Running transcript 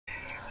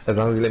As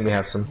long as you let me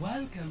have some.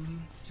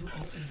 Welcome to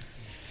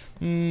Oasis.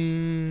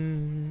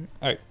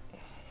 Alright.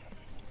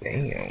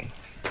 Damn.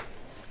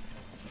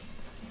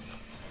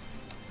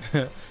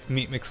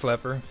 Meat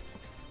McSlapper.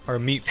 Or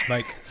Meat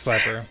Mike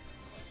Slapper.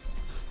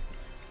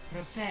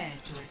 Prepare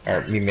to attack.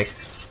 Alright, me mix.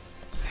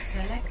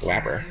 Select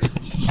Slapper.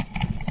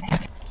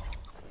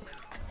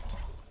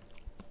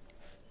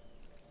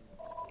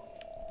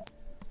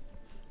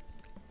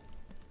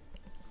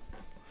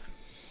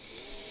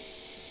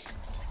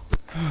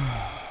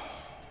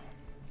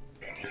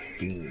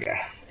 Pinga.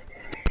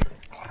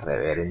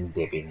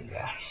 Reverente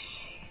pinga.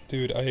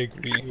 Dude, I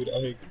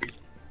agree.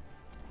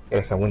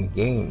 Yes, I win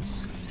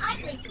games.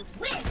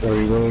 Are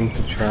we going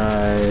to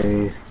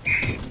try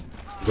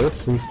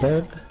this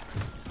instead?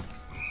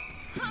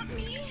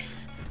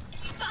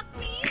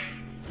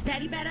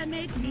 Daddy better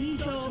make me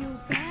so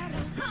bad.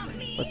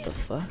 What the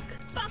fuck?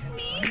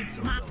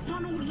 My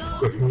son who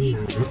loves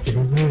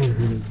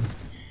you.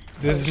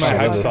 This is my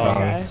hype song.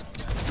 Guys.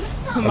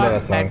 love My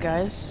that bad song.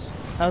 guys.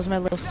 That was my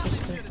little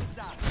sister.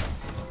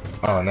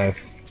 Oh,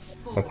 nice.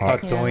 That's Hot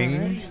hot.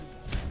 doing.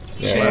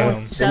 Yeah.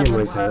 Damn.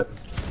 Something like that.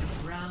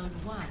 round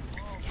one.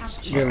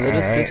 Capture. Your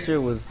little Alright. sister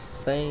was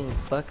saying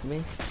fuck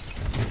me.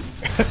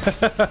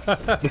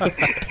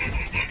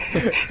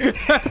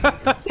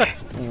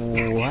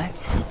 What?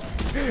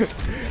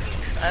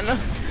 I know.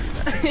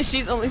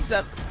 She's only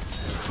 7.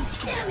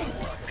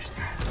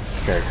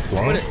 Okay,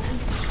 slow.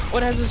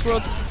 What has this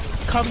world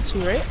come to,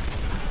 right?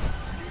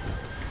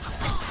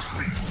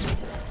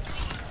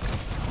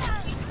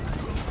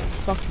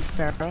 Fuck you,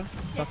 Pharaoh.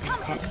 Fucking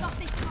cuck.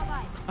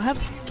 I have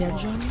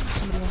Genjin.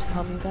 Somebody wants to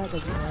tell me that.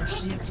 That'd be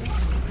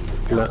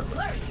nice. No.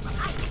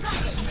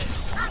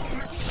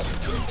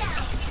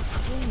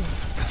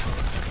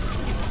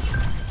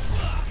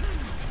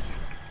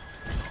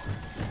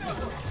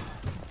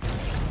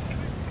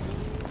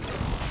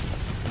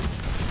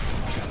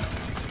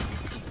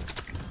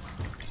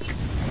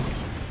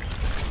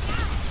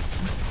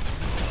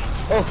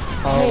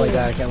 Oh my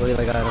god, I can't believe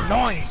I got him.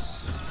 Nice!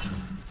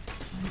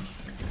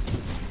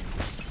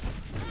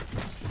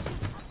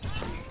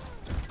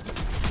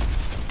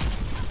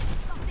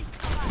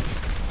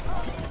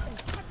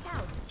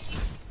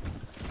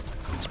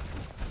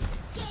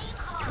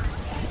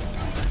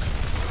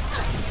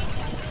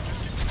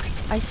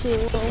 I say,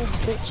 little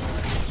bitch, you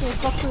can't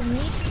fuck with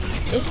me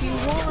if you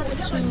want to.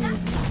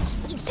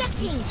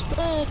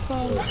 Spread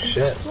products,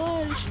 Shit.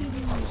 spread shoes.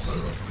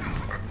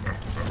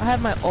 I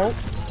have my ult.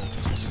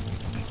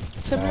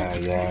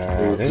 Timid. Yeah.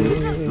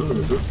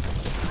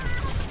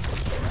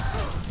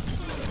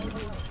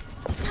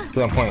 To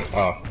that point.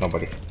 Oh,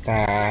 nobody.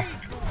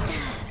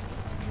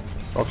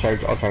 I'll charge.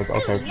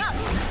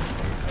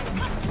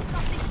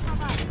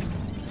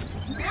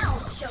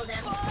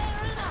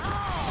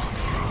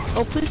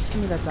 Oh, please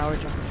give me that tower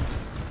jump.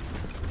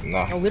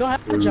 No. No, we don't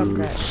have a jump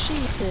rat. Shit.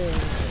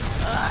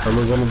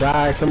 Someone's gonna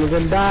die.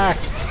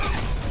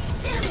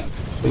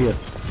 See ya.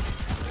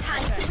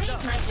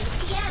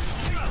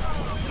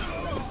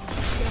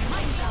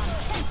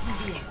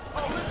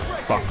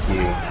 Fuck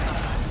you.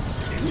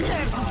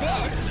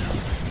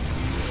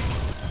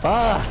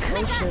 Fuck.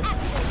 Oh shit.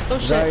 Oh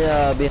shit.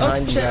 Zarya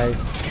behind you shit. guys.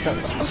 Oh,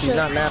 She's shit.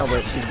 not now,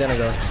 but she's gonna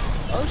go.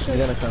 Oh She's shit.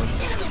 gonna come.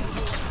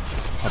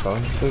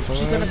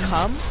 She's gonna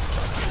come?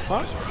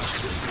 Fuck.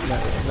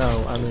 No,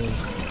 I mean,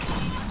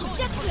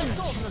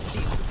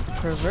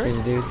 Pervert?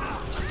 hey, dude.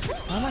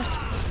 Why am I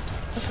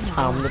fucking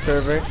I'm the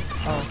pervert.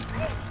 Oh.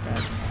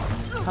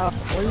 How?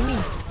 What do you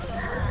mean?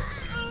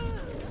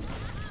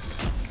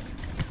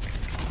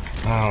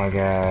 Oh my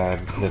god,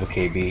 little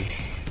KB.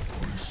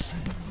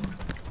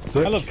 I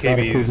love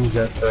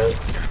KBs.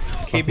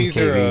 KBs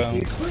are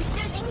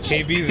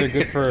KBs are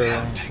good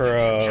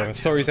for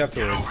stories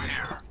afterwards.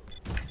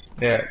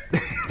 Yeah.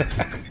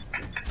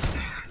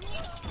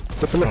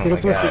 Get the mercy,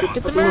 get the mercy,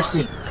 Get the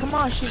mercy! Come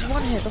on, she's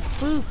one hit. The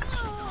fluke.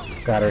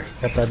 Got her.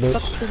 Got that bitch.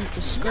 Fucking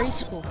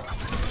disgraceful.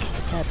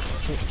 That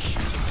bitch.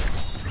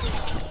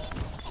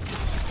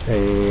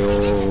 Hey,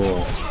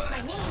 oh.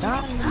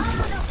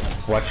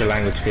 Watch your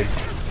language, kid.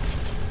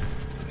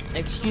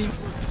 Excuse me,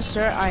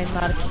 sir, I am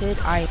not a kid.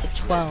 I am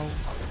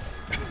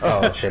 12.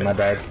 Oh shit, my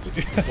bad.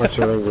 What's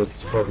your language?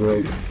 What's your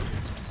language?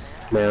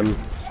 Ma'am.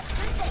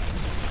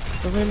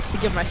 I'm gonna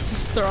get my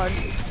sister on.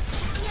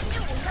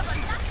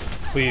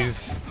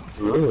 Please.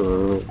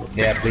 Ooh.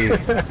 Yeah, please.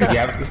 Did you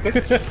have a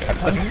sister?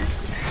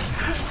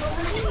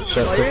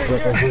 Shut the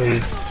fuck up,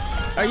 please.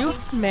 Are you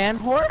a man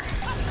whore?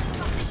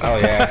 Oh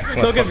yeah.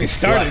 Don't get me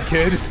started,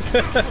 kid.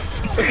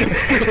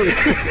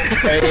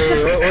 Hey,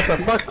 what the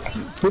fuck?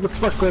 Who the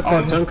fuck let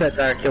that Junkrat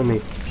there kill me?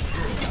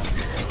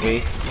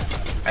 Me?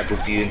 I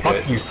booped you into Fuck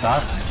it. you,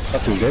 sock.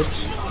 Fucking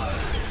bitch.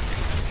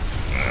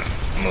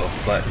 I'm a little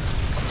slut.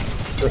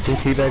 If you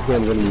teabag me,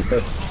 I'm gonna be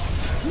pissed.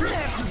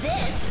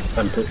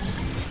 I'm pissed.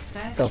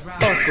 The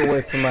fuck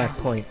away from my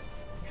point.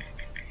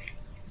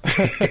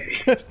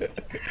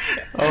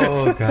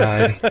 Oh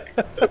god.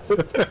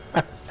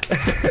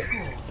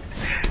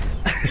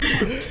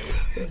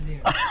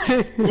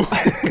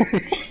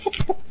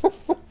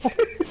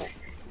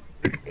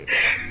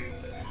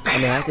 I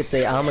mean, I could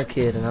say I'm a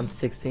kid and I'm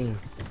 16.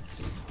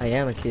 I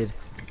am a kid.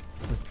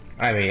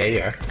 I mean, yeah,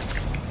 you are.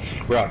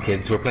 We're all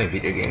kids. We're playing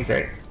video games,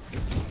 right?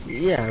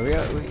 Yeah,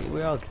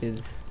 we're all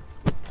kids.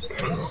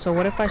 So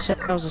what if I said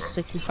I was a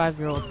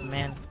 65-year-old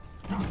man?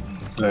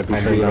 That'd be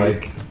I'd pretty be hard.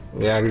 like,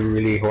 yeah, I'd be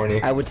really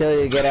horny. I would tell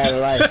you to get out of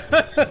life.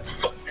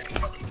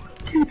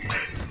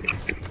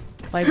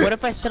 Like, what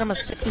if I said I'm a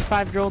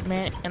 65-year-old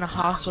man in a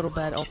hospital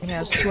bed, only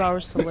has 2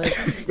 hours to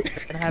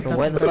live, and I have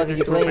Why the nothing fuck are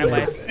you better to do with playing my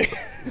with?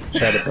 life?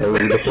 Try to play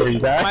with him before you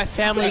die. My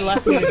family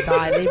left me to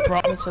die. They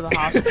brought me to the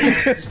hospital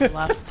and just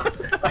left.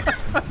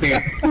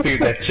 Dude,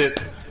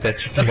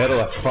 that's metal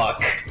as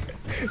fuck.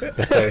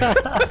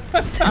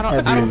 I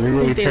don't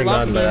really think they turned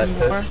love on me that.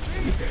 anymore.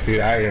 Dude,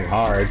 I am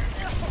hard.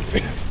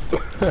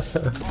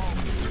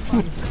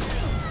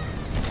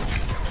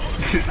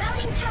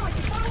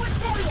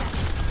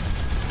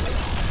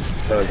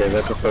 Okay,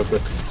 that's a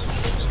focus.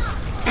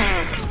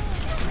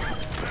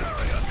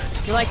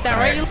 You like that,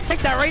 right? You like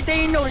that, right?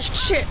 They ain't no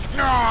shit.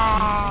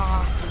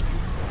 Nah.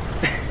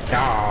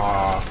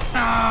 Aww.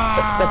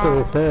 What the fuck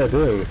was that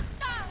doing?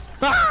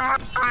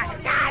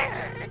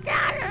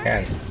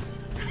 Man.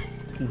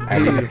 I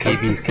love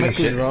KB's killing What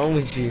is shit. wrong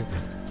with you?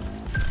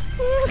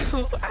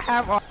 I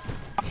have a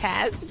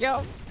task,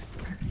 yo.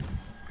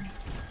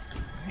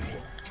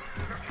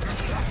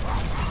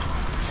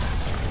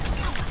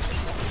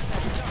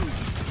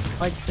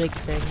 Like big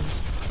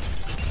things.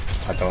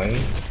 Annoying.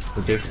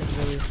 Would you?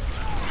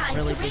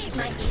 Really big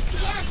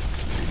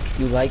things.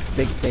 You like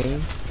big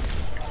things?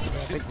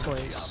 Big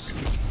toys.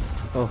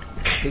 Oh,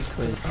 big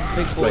toys.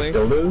 Big Like boy.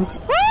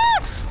 dildos?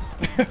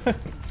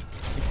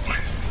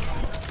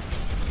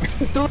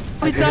 Don't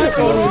let me die,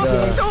 Oh,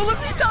 bro. Don't let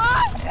me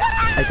die.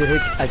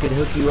 I could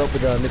hook you up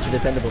with Mr.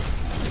 Dependable.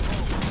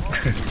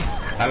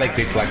 I like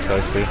big black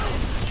toys too.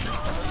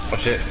 Oh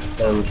shit.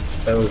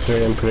 That was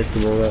very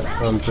unpredictable, that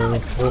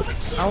thing.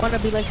 I want to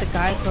be like the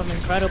guy from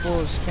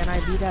Incredibles. Can I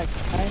be that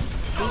guy,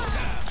 please?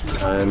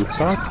 I'm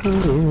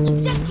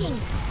fucking.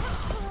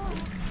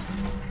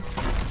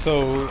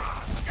 So,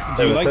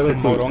 do you like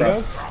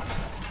morongas?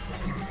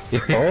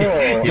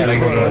 Oh, You like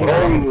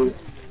morongón.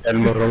 El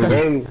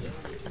morongón.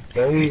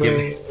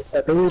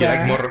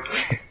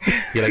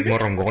 You like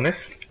morongones?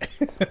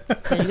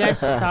 Can you guys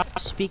stop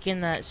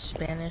speaking that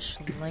Spanish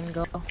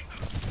lingo?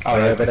 Oh,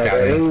 yeah, that's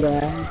Italian.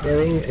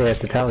 Yeah,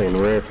 it's Italian.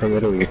 We're from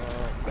Italy.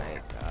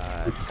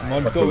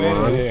 Molto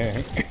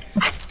bene.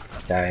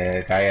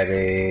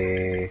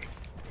 Cállate.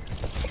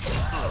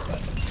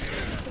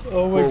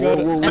 Oh my god.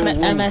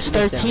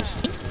 MS-13?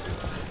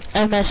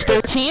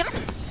 MS-13?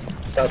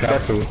 Got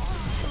to.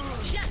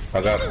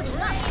 Fuck up.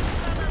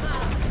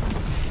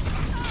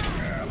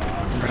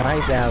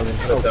 Nice, Alan.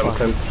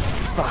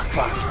 Fuck.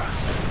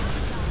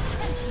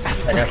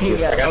 I got you. I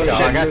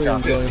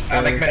got you. I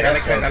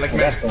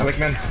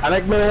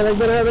like men.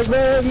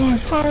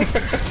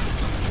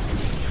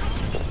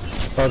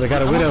 Oh, they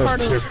got a I'm widow. a part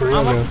They're of, for real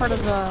I'm a now. part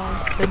of the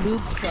noob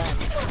clan.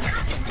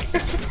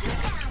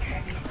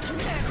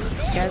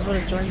 You guys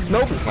wanna join me?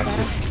 Nope.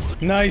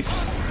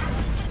 Nice.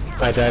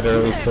 I died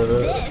early,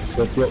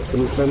 so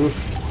couldn't let me.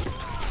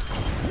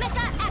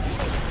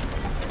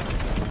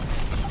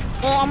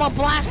 Oh, I'm a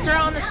blaster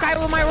out in the sky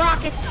with my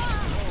rockets!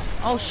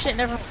 Oh shit,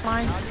 never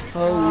mind.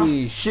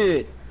 Holy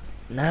shit.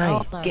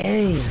 Nice Oh,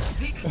 game.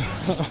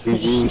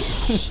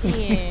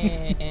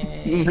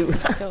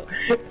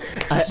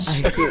 I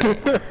like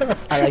men,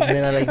 I like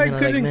men, I I like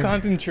couldn't men.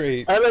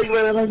 concentrate. I like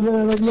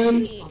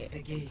men.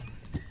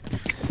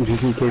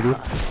 GG, KB.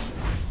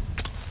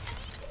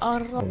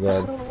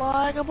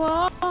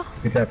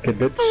 Good job, kid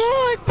bitch.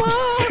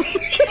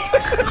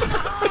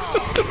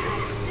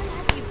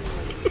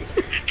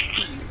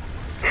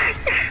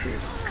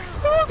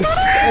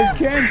 I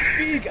can't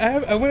speak.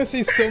 I want to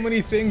say so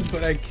many things,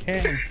 but I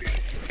can't.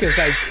 Because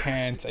I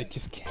can't. I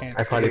just can't.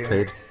 I probably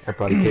say it. played. I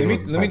probably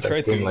played. Let me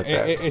try to. like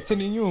that. It's an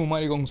inyo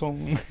marigong.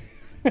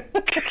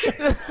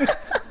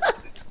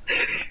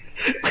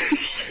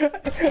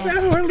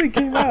 That hardly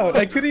came out.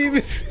 I couldn't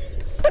even.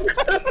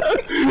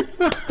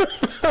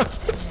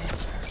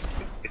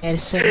 El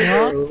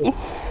señor.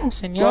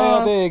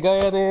 Señor.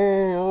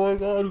 Cállate. Oh my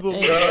god.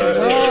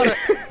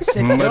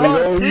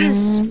 Señor,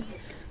 please.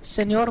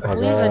 Señor,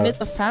 please, I need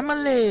the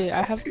family.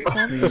 I have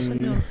family,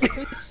 señor,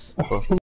 please.